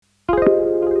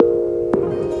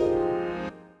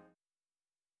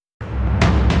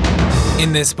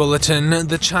In this bulletin,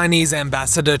 the Chinese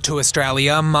ambassador to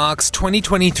Australia marks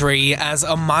 2023 as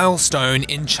a milestone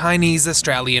in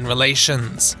Chinese-Australian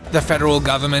relations. The federal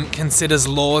government considers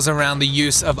laws around the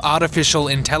use of artificial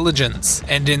intelligence.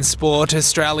 And in sport,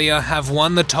 Australia have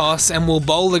won the toss and will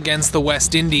bowl against the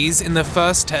West Indies in the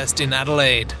first test in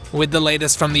Adelaide. With the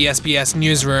latest from the SBS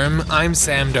newsroom, I'm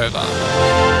Sam Dover.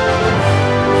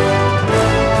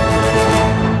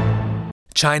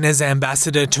 China's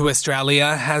ambassador to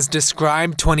Australia has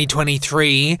described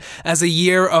 2023 as a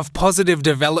year of positive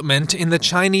development in the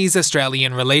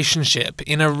Chinese-Australian relationship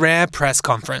in a rare press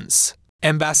conference.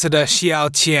 Ambassador Xiao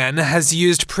Qian has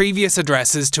used previous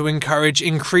addresses to encourage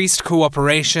increased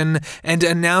cooperation and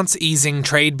announce easing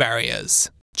trade barriers.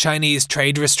 Chinese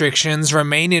trade restrictions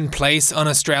remain in place on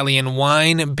Australian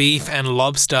wine, beef and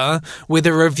lobster, with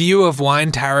a review of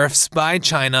wine tariffs by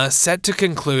China set to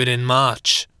conclude in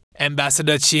March.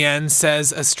 Ambassador Qian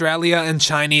says Australia and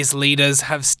Chinese leaders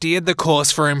have steered the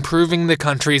course for improving the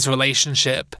country's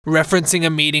relationship, referencing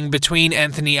a meeting between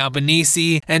Anthony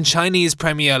Albanese and Chinese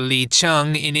Premier Li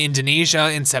Qiang in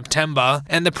Indonesia in September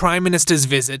and the Prime Minister's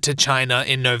visit to China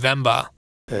in November.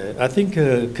 I think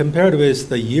compared with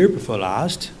the year before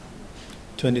last,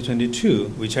 2022,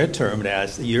 which I termed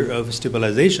as the year of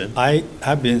stabilization, I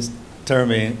have been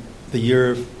terming the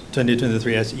year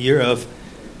 2023 as a year of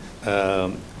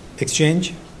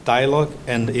exchange, dialogue,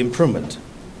 and improvement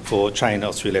for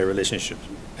China-Australia relationship.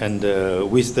 And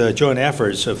with the joint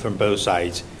efforts from both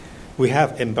sides, we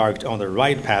have embarked on the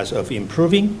right path of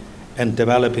improving and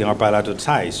developing our bilateral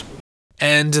ties.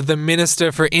 And the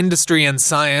Minister for Industry and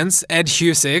Science, Ed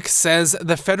Husic, says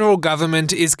the federal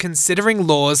government is considering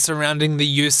laws surrounding the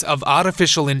use of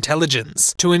artificial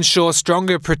intelligence to ensure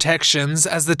stronger protections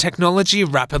as the technology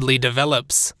rapidly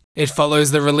develops. It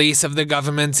follows the release of the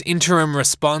government's interim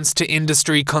response to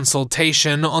industry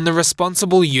consultation on the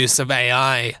responsible use of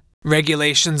AI.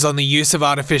 Regulations on the use of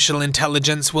artificial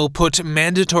intelligence will put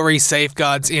mandatory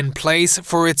safeguards in place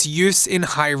for its use in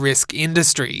high-risk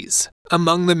industries.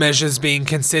 Among the measures being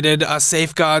considered are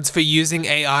safeguards for using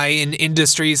AI in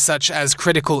industries such as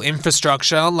critical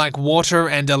infrastructure like water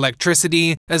and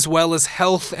electricity, as well as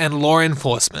health and law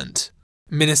enforcement.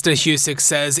 Minister Husic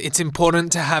says it's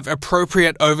important to have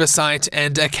appropriate oversight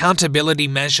and accountability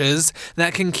measures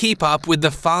that can keep up with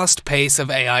the fast pace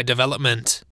of AI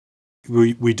development.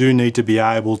 We do need to be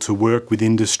able to work with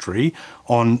industry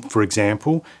on, for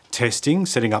example, testing,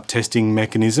 setting up testing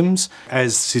mechanisms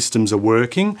as systems are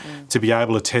working, to be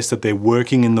able to test that they're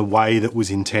working in the way that was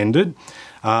intended.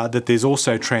 That there's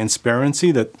also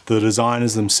transparency, that the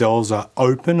designers themselves are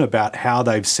open about how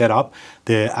they've set up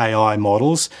their AI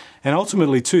models. And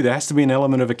ultimately, too, there has to be an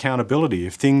element of accountability.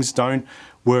 If things don't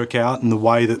work out in the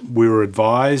way that we were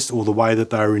advised or the way that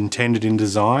they were intended in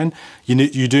design,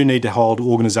 you do need to hold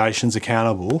organisations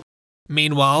accountable.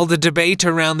 Meanwhile, the debate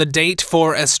around the date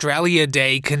for Australia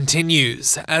Day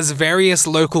continues, as various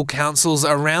local councils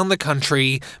around the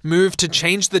country move to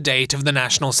change the date of the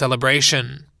national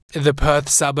celebration. The Perth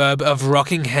suburb of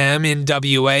Rockingham in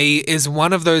WA is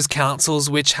one of those councils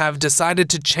which have decided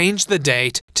to change the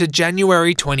date to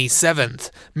January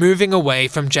 27th, moving away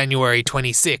from January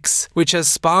 26, which has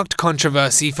sparked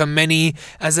controversy for many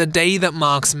as a day that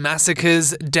marks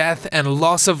massacres, death and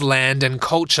loss of land and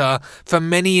culture for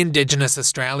many Indigenous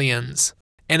Australians.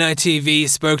 NITV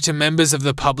spoke to members of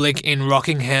the public in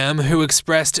Rockingham who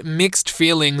expressed mixed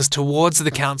feelings towards the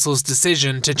council's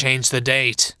decision to change the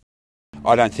date.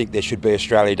 I don't think there should be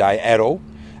Australia Day at all.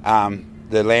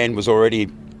 The land was already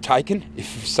taken,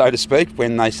 if so to speak,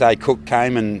 when they say Cook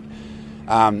came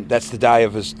and that's the day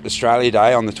of Australia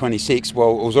Day on the 26th.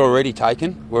 Well, it was already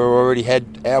taken. We already had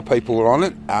our people on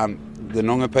it, the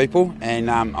Noongar people, and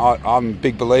I'm a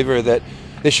big believer that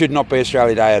there should not be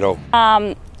Australia Day at all.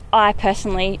 I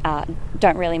personally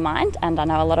don't really mind, and I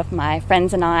know a lot of my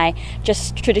friends and I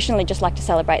just traditionally just like to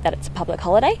celebrate that it's a public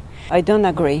holiday. I don't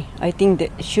agree. I think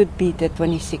that it should be the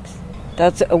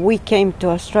 26th. We came to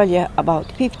Australia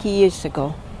about 50 years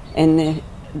ago, and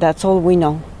that's all we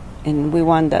know, and we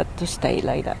want that to stay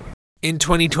like that. In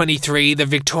 2023, the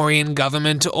Victorian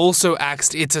government also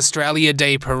axed its Australia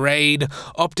Day parade,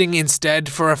 opting instead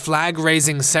for a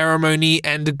flag-raising ceremony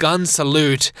and gun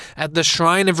salute at the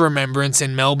Shrine of Remembrance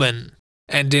in Melbourne.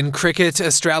 And in cricket,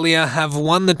 Australia have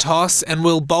won the toss and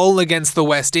will bowl against the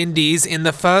West Indies in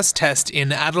the first test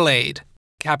in Adelaide.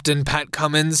 Captain Pat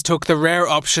Cummins took the rare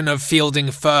option of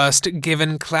fielding first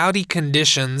given cloudy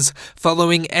conditions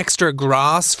following extra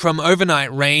grass from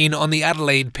overnight rain on the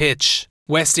Adelaide pitch.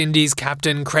 West Indies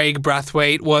captain Craig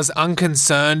Brathwaite was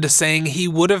unconcerned, saying he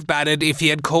would have batted if he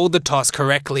had called the toss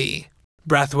correctly.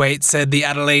 Brathwaite said the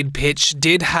Adelaide pitch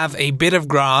did have a bit of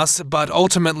grass, but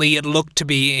ultimately it looked to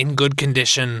be in good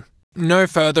condition. No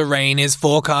further rain is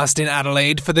forecast in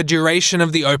Adelaide for the duration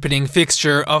of the opening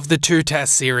fixture of the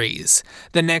 2-test series.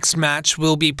 The next match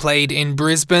will be played in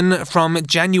Brisbane from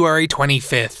January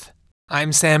 25th.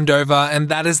 I'm Sam Dover, and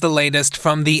that is the latest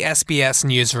from the SBS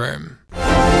Newsroom.